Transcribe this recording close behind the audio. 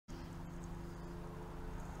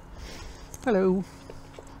Hello,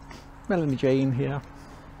 Melanie-Jane here.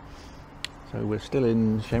 So we're still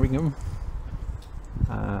in Fakenham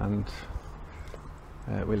and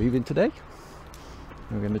we're leaving today.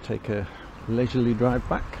 We're going to take a leisurely drive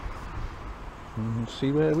back and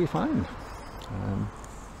see where we find.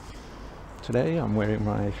 Today I'm wearing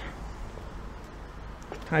my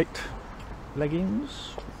tight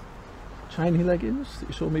leggings, shiny leggings that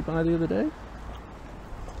you saw me buy the other day,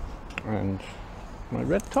 and my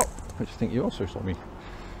red top, which I think you also saw me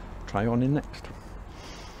try on in next.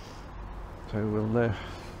 So we'll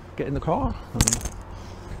get in the car and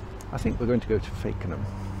I think we're going to go to Fakenham,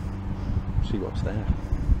 see what's there,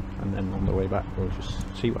 and then on the way back we'll just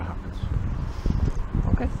see what happens.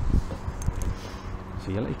 Okay,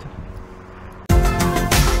 see you later.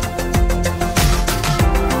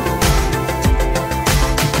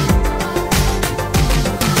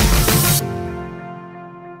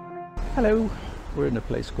 Hello, we're in a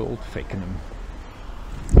place called Fakenham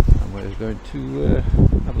and we're going to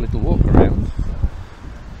have a little walk around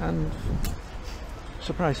and,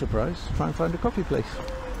 surprise surprise, try and find a coffee place.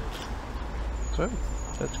 So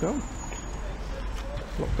let's go.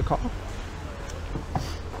 Lock the car.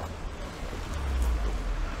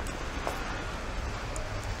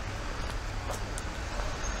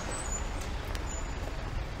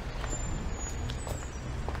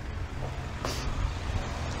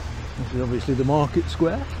 This is obviously the market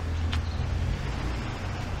square.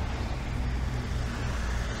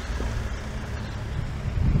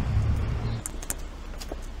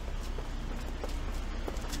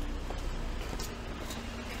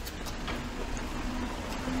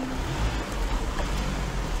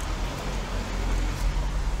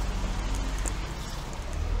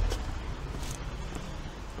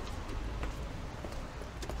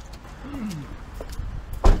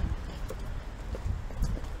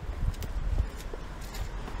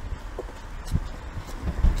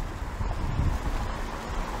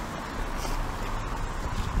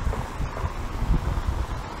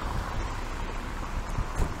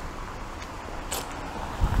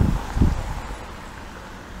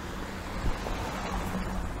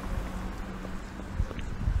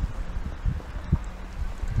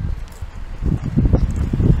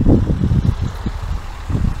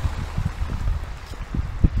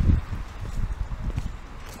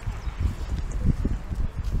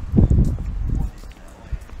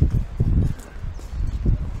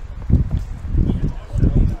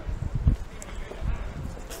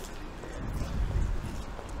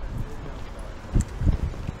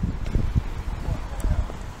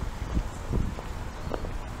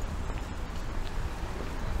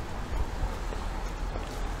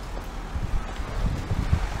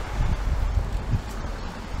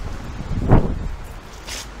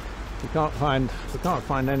 We can't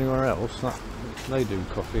find anywhere else that they do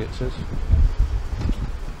coffee, it says.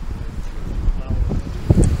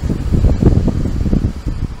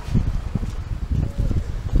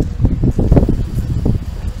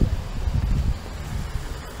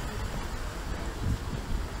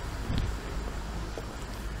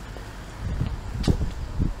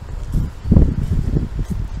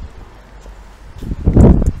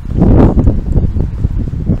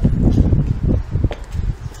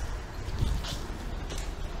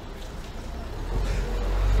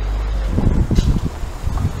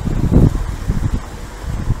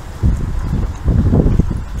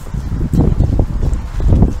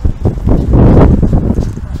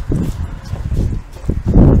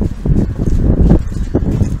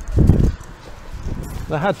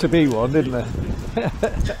 There had to be one, didn't there?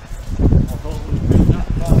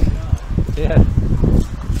 Yeah.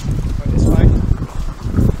 This way.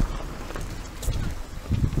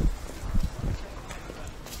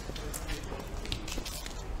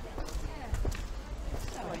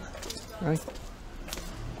 Right.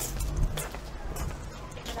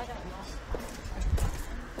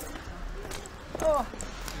 Oh.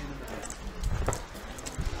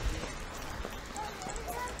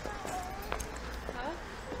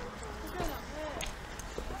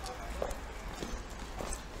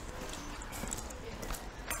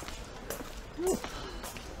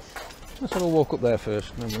 Let's have a walk up there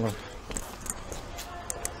first and then we'll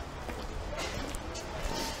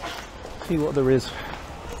see what there is.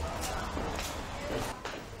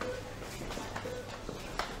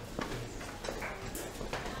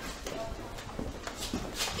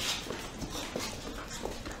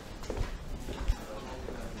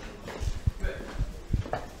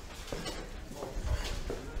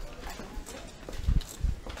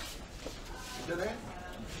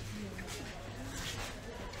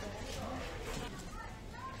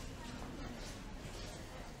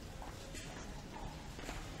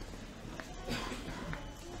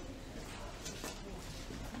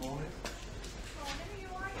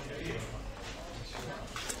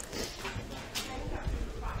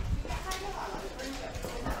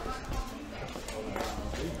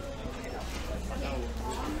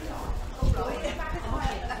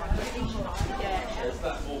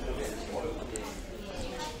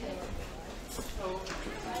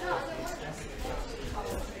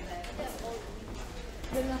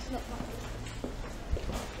 Then that's not bad.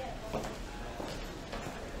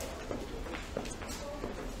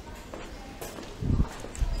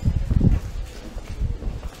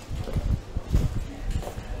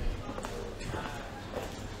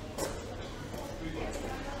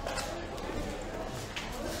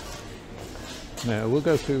 No, we'll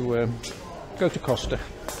go to Costa,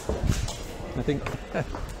 I think.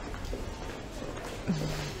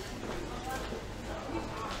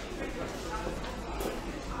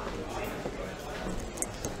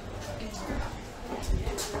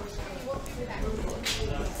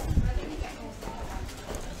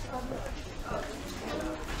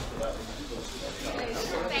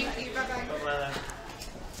 Thank you, bye-bye.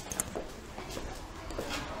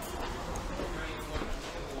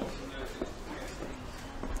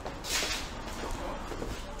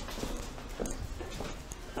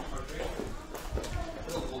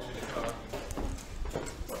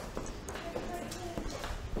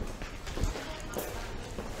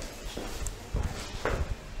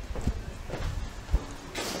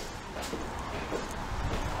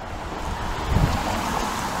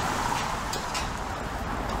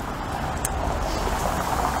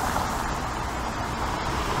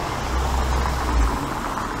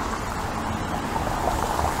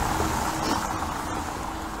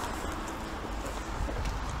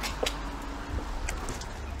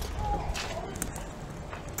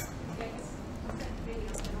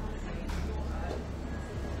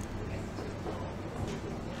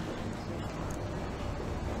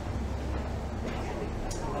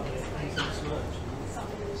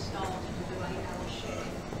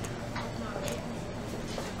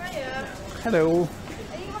 Hello.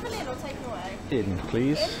 Are you having in or taking away? In,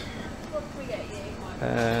 please. In? What can we get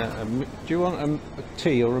you? Do you want a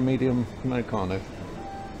tea or a medium Americano?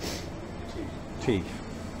 Tea.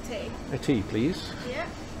 Tea. A tea, please. Yeah.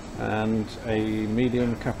 And a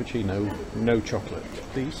medium cappuccino, no chocolate,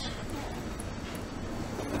 please.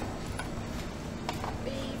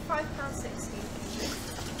 Be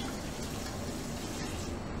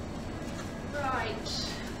 £5.60. Right.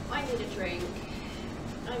 I need a drink.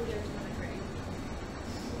 I'm going to have a drink.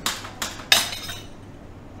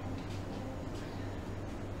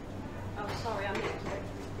 Oh, sorry, I'm going to.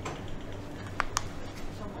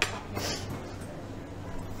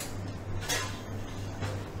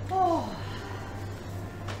 Oh.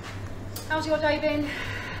 How's your day been?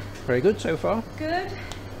 Very good so far. Good? Good?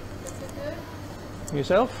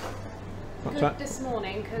 Yourself? What's Good that? this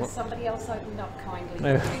morning because somebody else opened up kindly.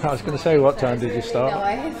 No, I was going to say, what time did you start?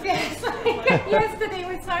 Nice. Yes. Yesterday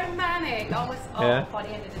was so manic. I was Yeah. by the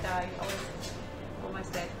end of the day. I was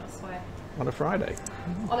almost dead. I swear. On a Friday.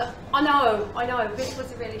 I know. This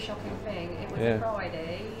was a really shocking thing. It was Yeah. a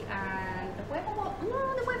Friday, and the weather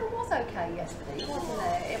was okay yesterday, wasn't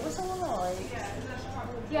it? It was all right.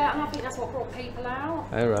 Yeah, and I think that's what brought people out.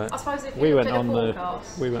 Oh, right. I suppose if you We look went at the on the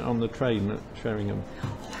forecast. we went on the train at Sheringham.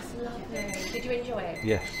 That's lovely. Did you enjoy it?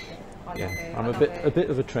 Yes. I Yeah. love it. I'm I a love it. bit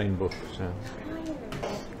of a train buff, so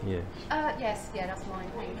yes. Yes, yeah, that's mine,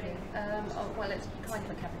 thank you. Oh, well, it's kind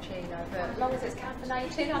of a cappuccino, but as long as it's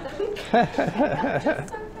caffeinated, I don't care.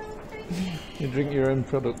 It's so healthy. You drink your own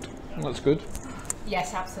product. That's good.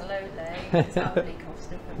 Yes, absolutely. It's only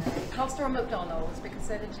Costa for me. Costa or McDonald's, because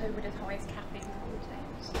they're the two with the highest caffeine content.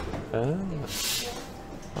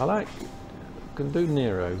 I can do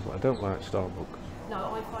Nero, but I don't like Starbucks.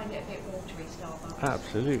 No, I find it a bit watery, Starbucks.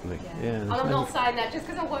 Absolutely. Yeah. And I'm not saying that just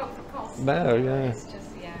because I work for Costa. No, yeah. It's just,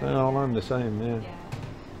 yeah. No, I'm the same, yeah. Yeah.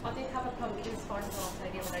 I did have a pumpkin spice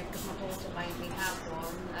latte the other day because my daughter made me have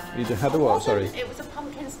one. You had a what, sorry? It was a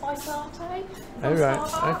pumpkin spice latte. Oh, right,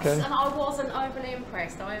 Starbucks, okay. And I wasn't overly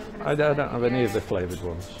impressed. I don't have any of the flavoured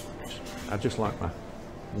ones. I just like my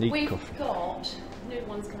neat We've coffee. got new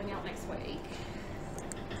ones coming out next week.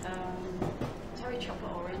 Terry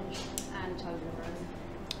chocolate orange and Toblerone.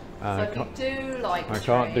 So if you do like I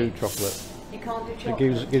can't do chocolate. You can't do It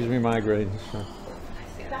chocolate. gives me migraines. So.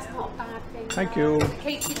 That's not a bad thing. Thank though. you.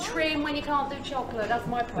 Keeps you trim when you can't do chocolate. That's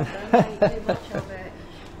my problem. I eat too much of it.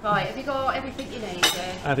 Right, have you got everything you need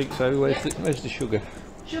there? I think so. Where's the sugar?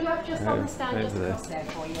 Sugar just on the stand over just there. across there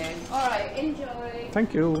for you. All right, enjoy.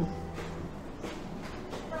 Thank you.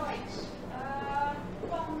 Right.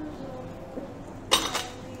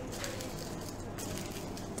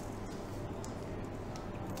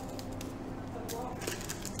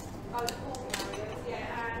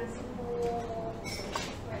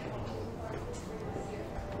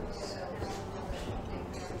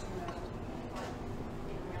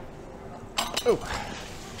 Oh.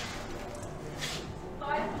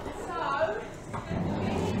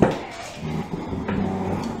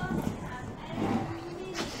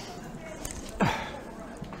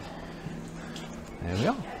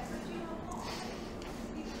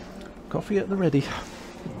 Coffee at the ready.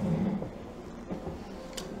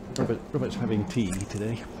 Robert's having tea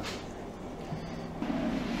today.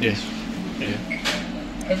 Yes. Yeah.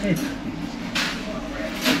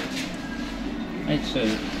 It's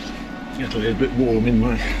Getting a little bit warm in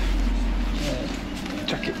my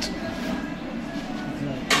jacket.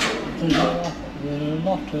 There's a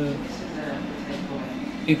lot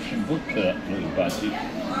of ifs and buts to that blue badge.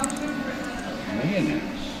 Really,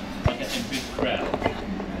 I get a big crowd.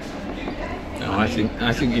 No, I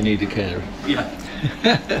think you need a carer. Yeah.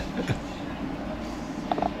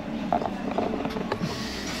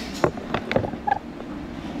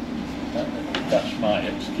 That's my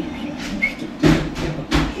excuse.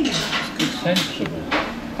 It's sensible.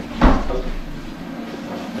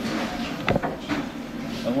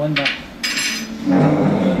 And when that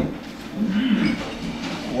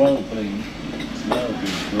well-being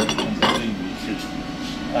group on the TV says,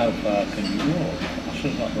 how far can you walk? I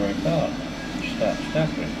said, not very far. You start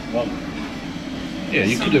staggering. Well, Yeah,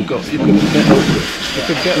 you could get up there, but you wouldn't. I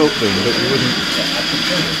could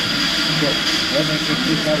do it. But when they could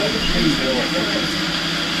just have a TV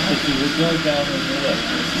if you would go down on the lift,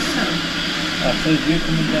 I said, you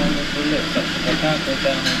coming down on the lift? I said, I can't go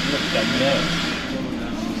down on the lift, I'm there.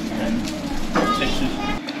 And this is,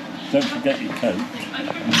 don't forget your coat.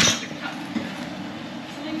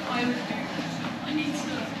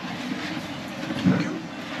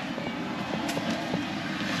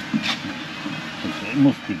 It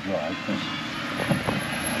must be dry, because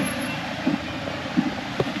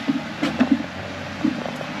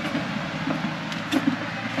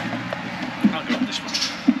I'll go on this one.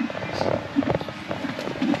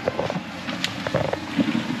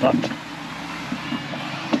 that.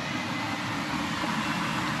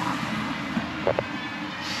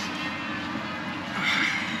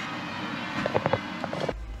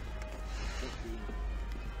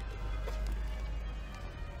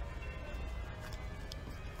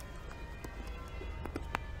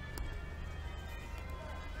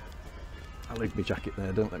 I'll leave my jacket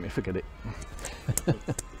there, don't let me forget it.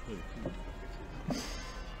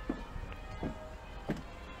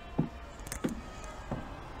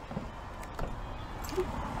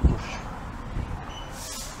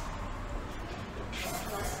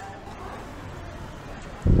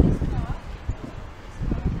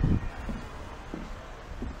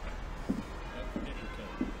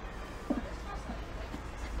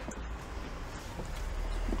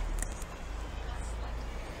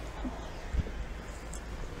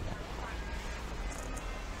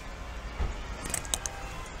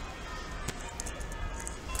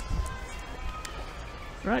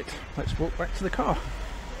 Right, let's walk back to the car.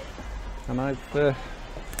 And I've,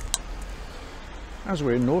 as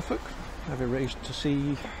we're in Norfolk, I've arranged to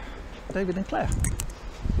see David and Claire.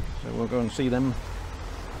 So we'll go and see them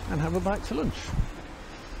and have a bite to lunch.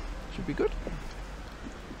 Should be good.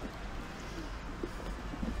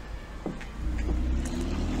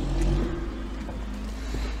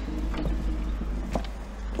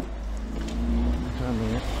 What time are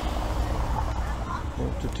we at?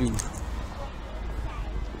 1:45.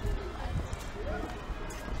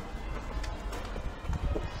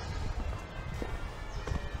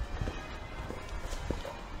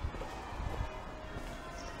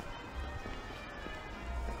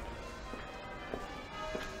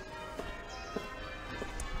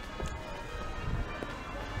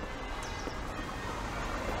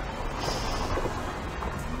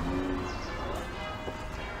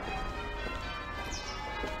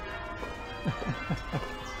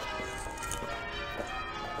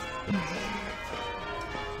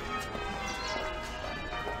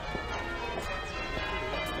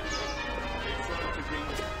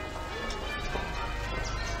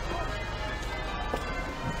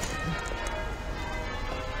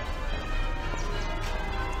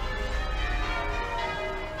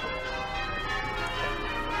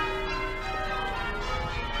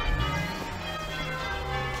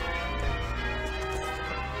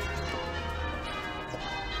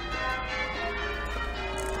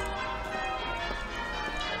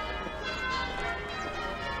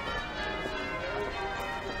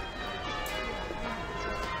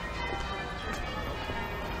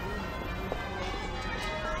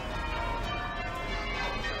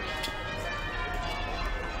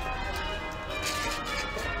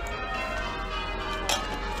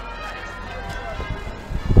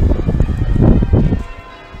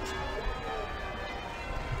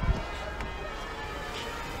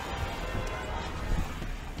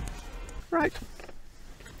 Right,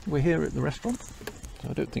 we're here at the restaurant.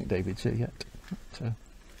 I don't think David's here yet, but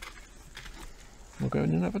we'll go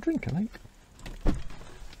in and have a drink, I think.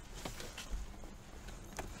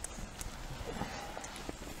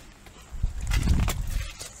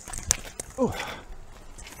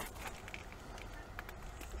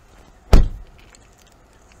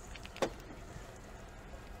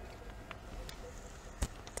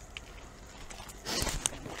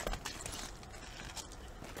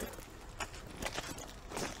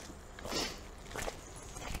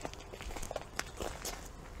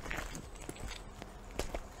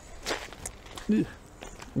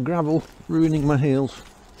 Gravel ruining my heels.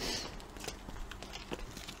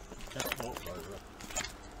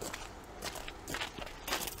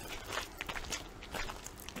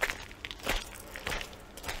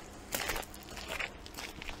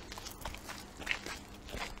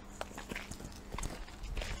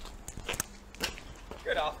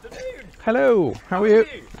 Good afternoon. Hello, how are you?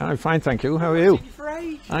 I'm fine, thank you. How are you? Seen you for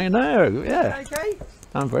ages. I know, yeah. Okay.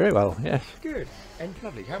 I'm very well, yes. Good. And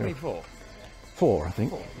lovely. How many for? 4, I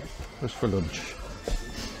think. Just for lunch.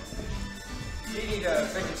 Do you need a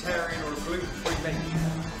vegetarian or a gluten-free menu?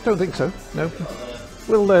 Don't think so, no.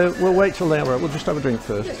 We'll wait till they're out. We'll just have a drink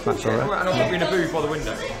first, if that's all right. And I'll put you in a booth by the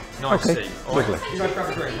window. Nice Okay, seat. All right. lovely. You guys grab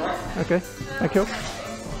a drink, right? Okay, thank you.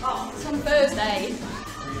 Oh, it's on Thursday.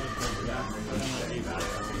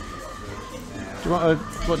 Do you want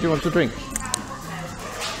what do you want to drink?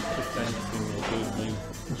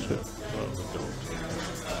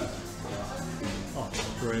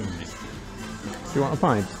 Do you want a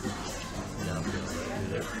pint?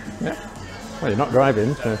 Yeah. Well, you're not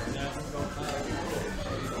driving, so.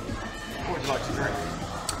 What would you like to drink?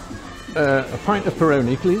 A pint of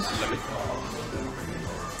Peroni, please.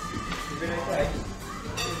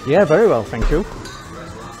 Yeah, very well, thank you. You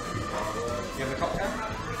have a cocktail?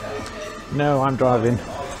 No, I'm driving.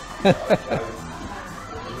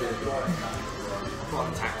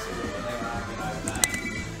 What, a taxi?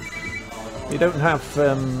 You don't have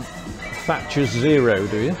Thatcher's Zero,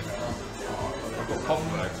 do you? I've got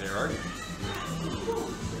Coffee Zero.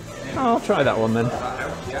 Oh, I'll try that one then. That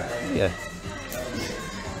helps, yeah. Yeah.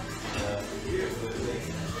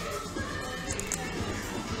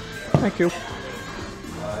 Thank you.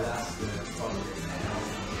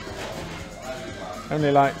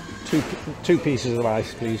 Only like two pieces of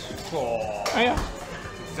ice, please. Oh, Oh, yeah.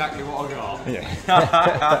 exactly what I got. Yeah.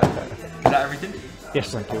 Is that everything?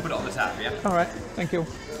 Yes, thank you. Put it on the tab, yeah? All right, thank you.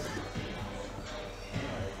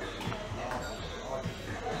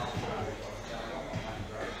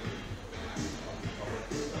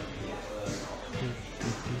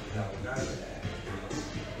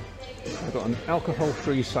 I've got an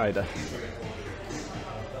alcohol-free cider.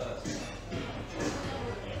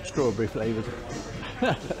 Strawberry flavoured.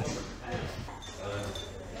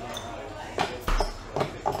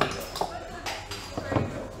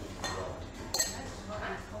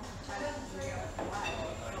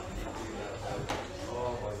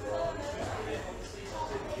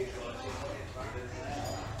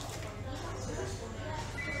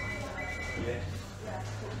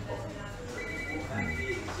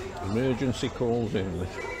 Emergency calls only.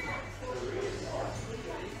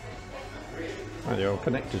 And you're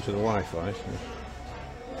connected to the Wi-Fi. So.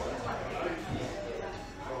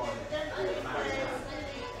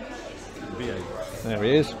 There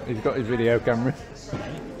he is. He's got his video camera.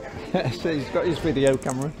 So he's got his video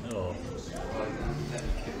camera. Oh.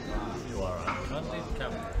 You are right. Can't leave the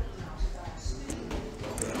camera.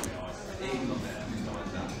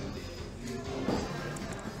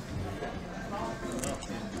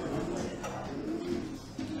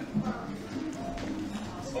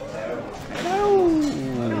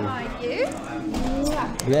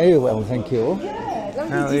 Very well, thank you. Yeah,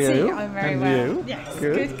 lovely How to are see you? you. I'm very And well. you? Yes,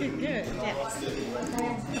 Good. good, yes.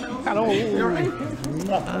 Hello.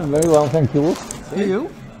 I'm very well, thank you. Are you?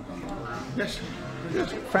 Yes. Good.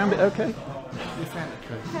 Found it okay? You found it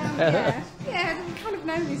good. Yeah, yeah, we kind of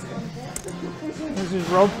know this one. This is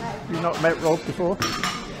Rob. You've not met Rob before? Yeah.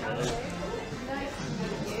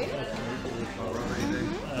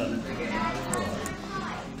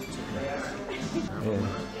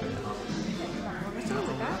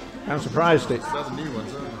 I'm surprised it. Those are new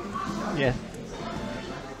ones, aren't they? Yeah.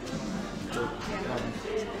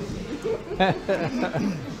 But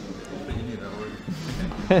you knew that already.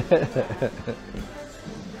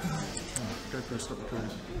 GoPro stop recording.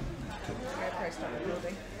 GoPro stop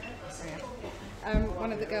recording.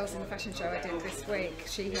 One of the girls in the fashion show I did this week,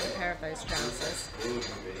 she had a pair of those trousers.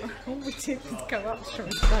 All we did was go up to her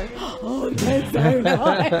and go, oh, they're so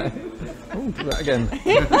nice. Oh, do that again.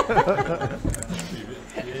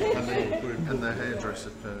 And the hairdresser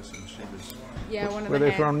person, she was. Yeah, one of Where the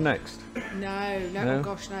are they from next? No, No? oh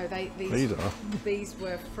gosh, no. These are. These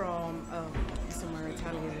were from somewhere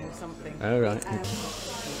Italian or something. Oh, right.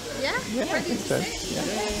 Yeah, Yeah, I ready think to so.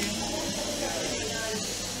 sit?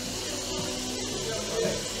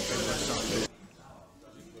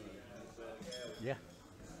 Yeah.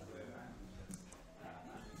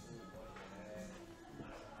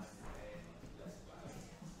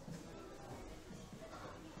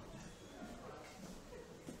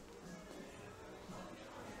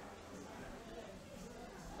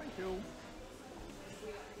 Thank you.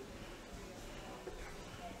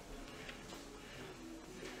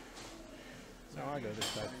 go this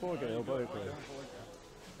side. Poor girl, boy, girl.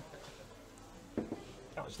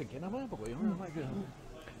 I was thinking, am I a boy or am I a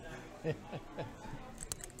girl?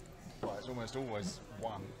 Well, it's almost always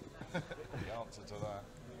one. The answer to that.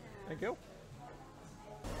 Thank you.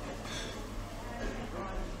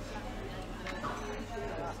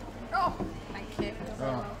 Oh, thank you.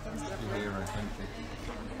 Oh, you're a hero, thank you.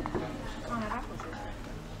 Can't have apples.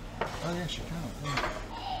 Oh yes, you can. Yeah.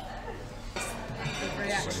 The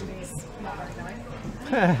reaction is not very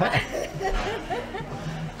nice.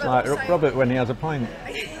 It's like Robert when he has a pint.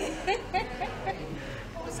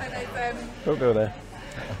 Also, they've Don't go there.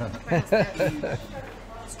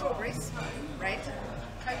 strawberries, red.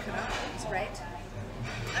 Coconut is red.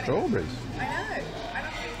 And Strawberries? I know. And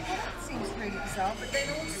I'm thinking, well, that seems really bizarre. But then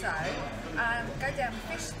also, go down the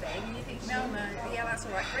fish thing and you think, no, yeah, that's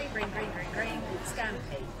all right. Green,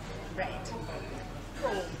 scampi, red.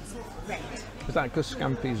 Prawns, red. Is that because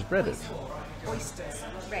scampi's breaded? Oysters,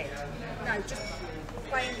 red. No, just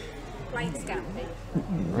plain scampi.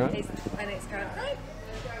 Right. And it's kind of, no, can't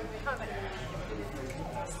have it.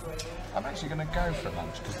 I'm actually going to go for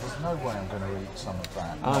lunch because there's no way I'm going to eat some of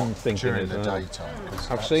that. I'm thinking during as the well. daytime.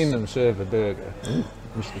 'Cause I've seen them serve a burger.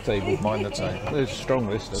 Mr. Table. Mind the table. There's strong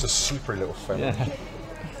this It's a stuff. slippery little fella. Yeah.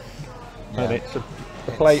 And it's a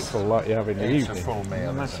plateful like you have in the It's evening. a full meal,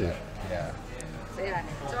 isn't Massive. it? Yeah. So yeah,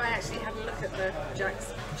 so I actually had a look at the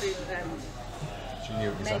Jack's food She knew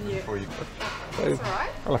it was happening Menu. before you. So That's all right.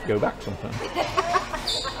 I'll have to go back sometime.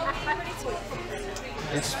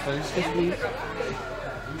 It's food.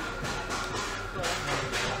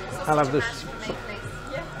 I'll have this.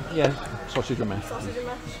 Yeah, sausage and mash. Sausage and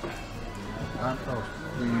mash.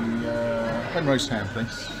 The hen roast ham,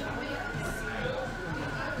 please.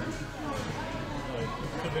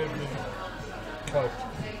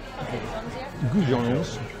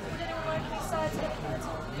 Goujons.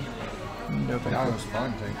 No, thank No, you. it's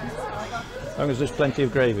fine, thank you. As long as there's plenty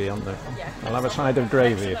of gravy on there. I'll have a side of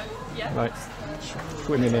gravy. Like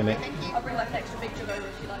swimming in it. I'll bring like an extra big jug over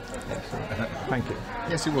if you like. Thank you.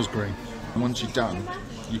 Yes, it was green. And once you're done,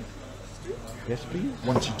 you Yes, please.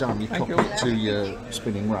 once you're done, you Thank copy you. it to your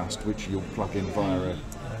spinning rust, which you'll plug in via a.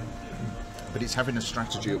 But it's having a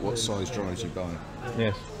strategy at what size drives you buy.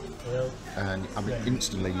 Yes. And I mean,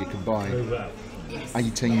 instantly you can buy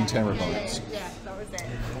 18 terabytes. Yeah, that was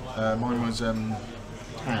it. Mine was ham.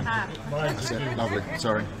 That's it. Lovely.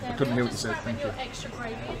 Sorry, I couldn't hear what you said. Thank you. Extra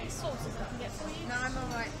gravy sauces I can get for you. No, I'm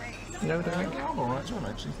alright, thanks. No, thank you. I'm all right as well,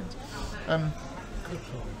 actually. Thanks.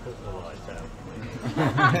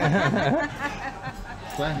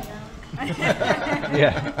 Claire.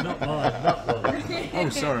 Yeah. Not mine, not one. Oh,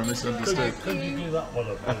 sorry, I misunderstood. Could you do that one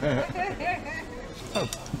up? Oh,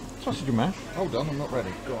 sausage and mash. Hold on, I'm not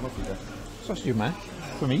ready. Go on, off you go. Sausage and mash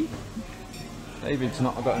for me. David's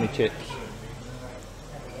not got any chips.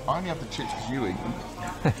 I only have the chips because you eat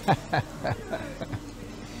them.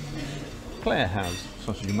 Claire has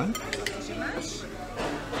sausage and mash. Sausage and mash. Yeah.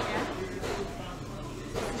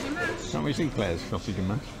 Sausage and mash. Can't we see Claire's sausage and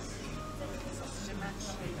mash? Sausage and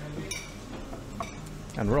mash.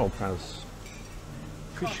 And Rob has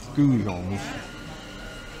fish goujons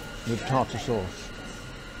with tartar sauce.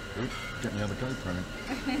 Ooh, get me on the GoPro.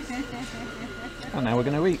 And now we're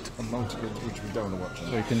going to eat, A multiple which we don't want to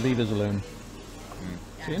watch. so you can leave us alone.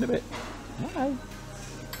 See you in a bit. Bye.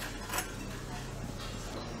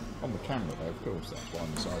 On the camera, though, of course, that's why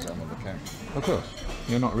I'm the size I am on the camera. Of course,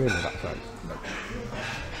 you're not really that size. No.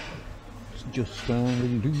 It's just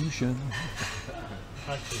an illusion.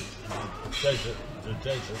 Actually, the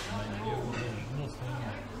desert menu, there's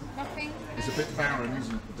nothing. Nothing. It's a bit barren,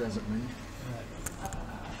 isn't it, the desert meat?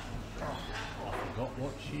 I forgot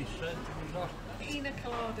what she said was that. Pina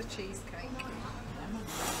colada cheesecake.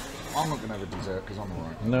 I'm not going to have a dessert because I'm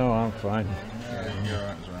alright. No, I'm fine. Yeah, you're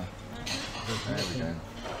alright as well. There we go.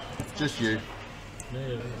 Just you.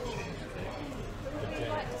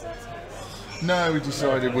 No, we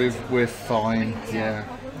decided we're fine, yeah.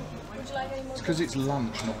 Would you like any more? It's because it's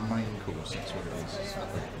lunch, not main course, that's what it is. It's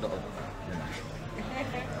not a,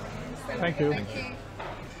 Thank you. Thank you.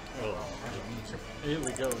 Here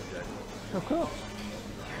we go again. Of course.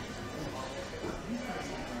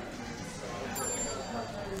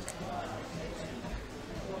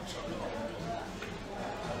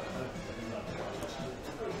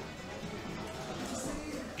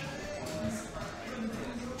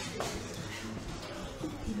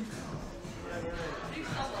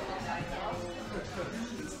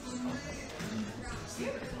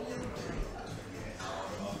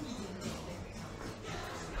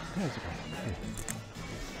 There's a guy.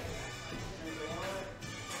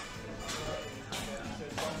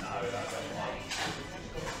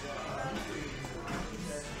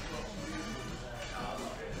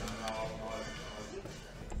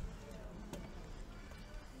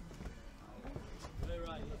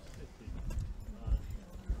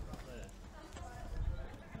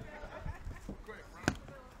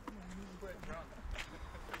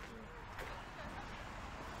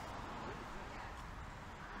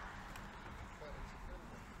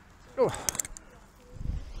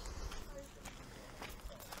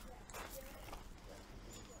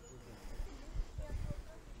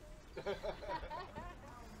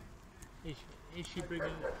 she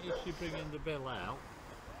bringing the bill out?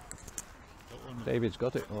 David's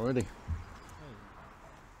got it already.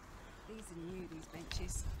 These are new, these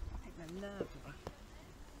benches. I think they're lovely.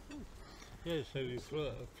 Yeah, so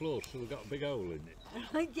the floor still got a big hole in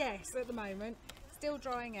it. Yes, at the moment. Still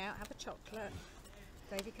drying out. Have a chocolate.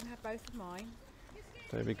 David can have both of mine.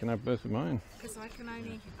 David can have both of mine. Because I can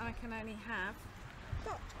only have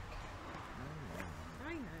dark chocolate.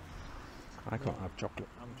 I know. I can't have chocolate.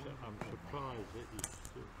 I'm surprised that it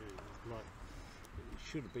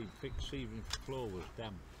should have been fixed even if the floor was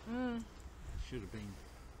damp. It should have been.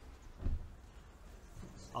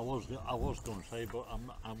 I was going to say, but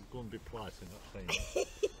I'm going to be polite and not saying that.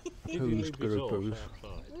 Who's gonna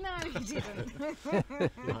No, you didn't.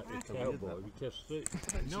 Like the cowboy, because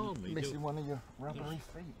normally Missing one of your rubbery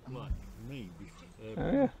feet. like me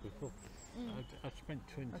yeah. before. I spent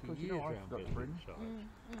 20 course, years you know, I've around got building fringe.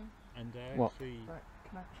 sites, and I What? actually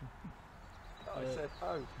Connection. I said,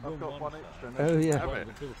 I've got one extra. Oh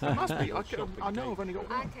yeah. It must be. I know I've only got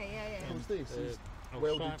one. Okay, yeah. What was this? It's I was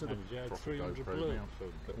welded site to the manager, I had profit 300 goes blokes.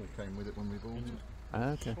 That all came with it when we bought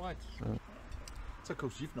it. Okay. So of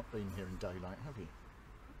course you've not been here in daylight, have you?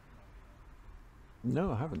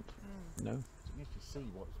 No, I haven't. No. So you need to see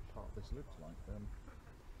what part of this looks like.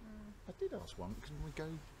 I did ask one, can we go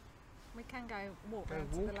We can go walk go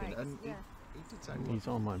round to the walking? lakes. And Yeah. he did say, He's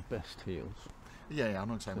on my best heels. yeah, I'm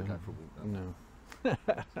not saying we're going for a walk. No.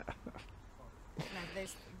 No,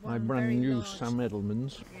 there's My one brand very new large, Sam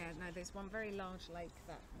Edelman's, Yeah, no, there's one very large lake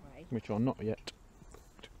that way. which are not yet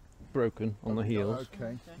broken on the heels.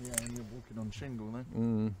 Okay, yeah, and you're walking on shingle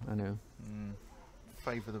then. I know.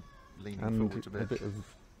 Favour the leaning And forwards a a bit. bit of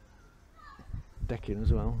decking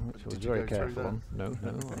as well, which I was Did you very go through careful that? on. No,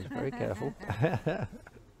 I was very careful.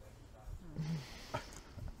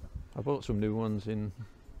 I bought some new ones in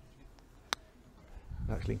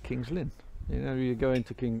King's Lynn. You know, you drive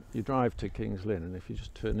to King's Lynn, and if you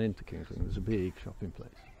just turn into King's Lynn, there's a big shopping place,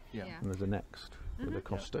 Yeah. Yeah. and there's a Next with a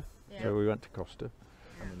Costa. Yeah. So we went to Costa,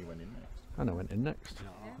 And then you went in next. and I went in Next,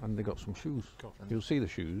 and they got some shoes. You'll see the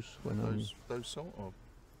shoes when Those sort of?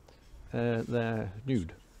 they're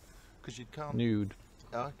nude, Because you can't. nude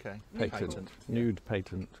Oh, okay. patent, nude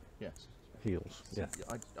patent Yes. heels. Yeah.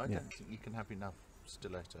 I Yeah. don't think you can have enough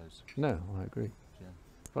stilettos. No, I agree. Yeah.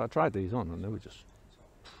 But I tried these on, and they were just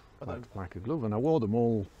like a glove, and I wore them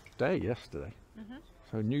all day yesterday.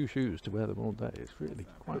 So new shoes to wear them all day. It's really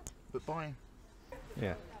quite. But buying.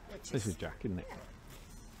 Yeah. This is Jack, isn't it?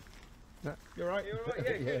 You're right. You're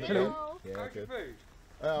right. Yeah. Hello. Yeah, good. Food.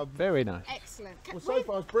 Very nice. Excellent. Well, so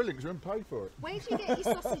far it's brilliant because we haven't paid for it. Where do you get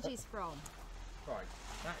your sausages from? Right.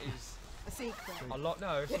 That is A secret. a lot.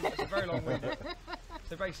 No, it's a very long window.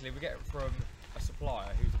 So basically, we get it from a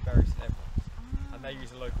supplier who's in various airports, and they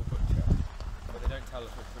use a local butcher, but they don't tell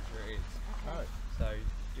us which butcher it is. Oh. So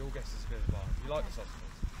your guess is as good as mine. You like the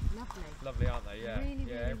sausages? Lovely. Lovely, aren't they? Yeah. Really,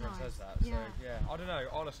 yeah. really Everyone nice. says that. Yeah. So yeah. I don't know.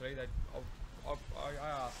 Honestly, I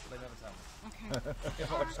ask, but they never tell me. Okay. If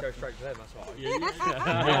I just go straight to them, that's why.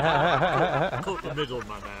 Cut the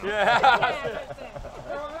middleman out.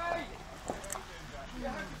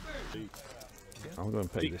 I'll go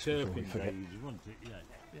and pay Dick this before we Turpin forget. days, wasn't it? Yeah.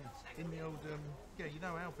 Yeah. In the old, yeah, you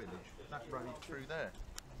know our village. That road through there.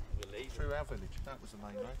 Through our village. That was the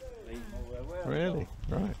main road. Really?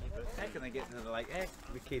 Right. How can they get to the lake? How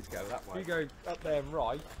the kids go that way? You go up there and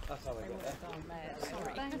right. That's how they get there.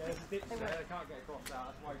 Sorry. They can't get across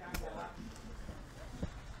that. That's why you can get that.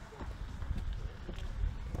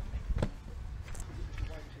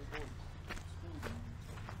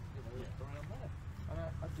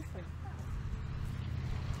 I just think.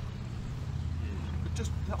 But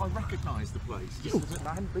just that I recognise the place. Just,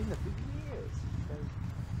 I hadn't been there for years.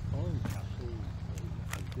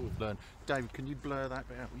 Good. Learn. David, can you blur that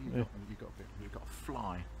bit out? You've got a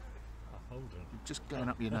fly. Hold on. Just going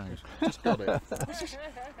up your nose. Just got it. I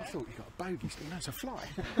thought you got a bogey still. No, it's a fly.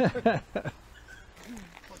 That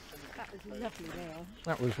was lovely there.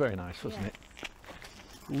 That was very nice, wasn't it?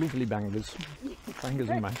 Lovely bangers. Bangers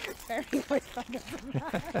and mash. Very nice bangers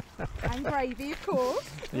and gravy, of course.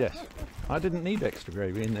 Yes. I didn't need extra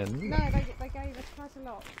gravy in there. No, they gave us quite a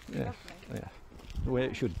lot. Yeah. Lovely. Yeah. The way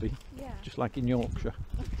it should be. Yeah. Just like in Yorkshire.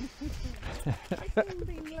 It's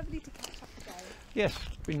been lovely to catch up today. Yes.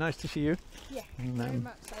 Been nice to see you. Yeah, And, very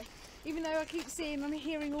much so. Even though I keep seeing and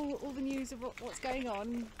hearing all the news of what's going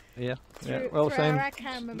on Yeah. Yeah. through, Well, through same. our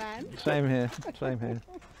cameraman. Same here. Same here.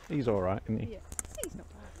 He's all right, isn't he? Yeah, he's not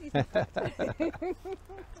bad. He's not bad.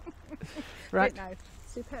 Right. But no,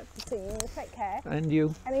 superb to see you. Take care And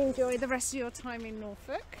you. and enjoy the rest of your time in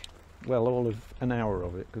Norfolk. Well, all of an hour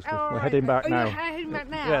of it because Oh, we're right. heading back Oh, now. you're heading back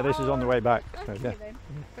now? Yeah, this is on the way back. So, Okay yeah. then.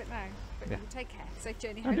 But no, But Yeah. you take care. Safe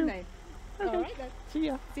journey I home do. then. Okay. All right then. See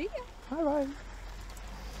ya. See ya. Bye bye.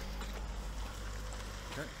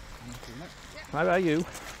 Okay. Until next. How about you?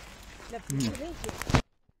 Lovely to meet you.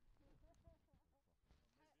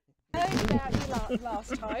 I heard about you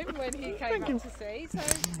last time when he came up to see. So,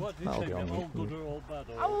 What do you That'll think? be on All YouTube. good or all bad?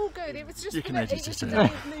 Or all good. It was just You for can the, edit it was it to do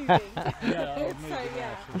out. with moving. yeah, I'll So, move it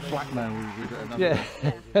yeah. out. Blackmail with another. Yeah.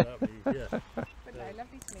 Yeah. But no,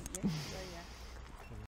 lovely to meet you.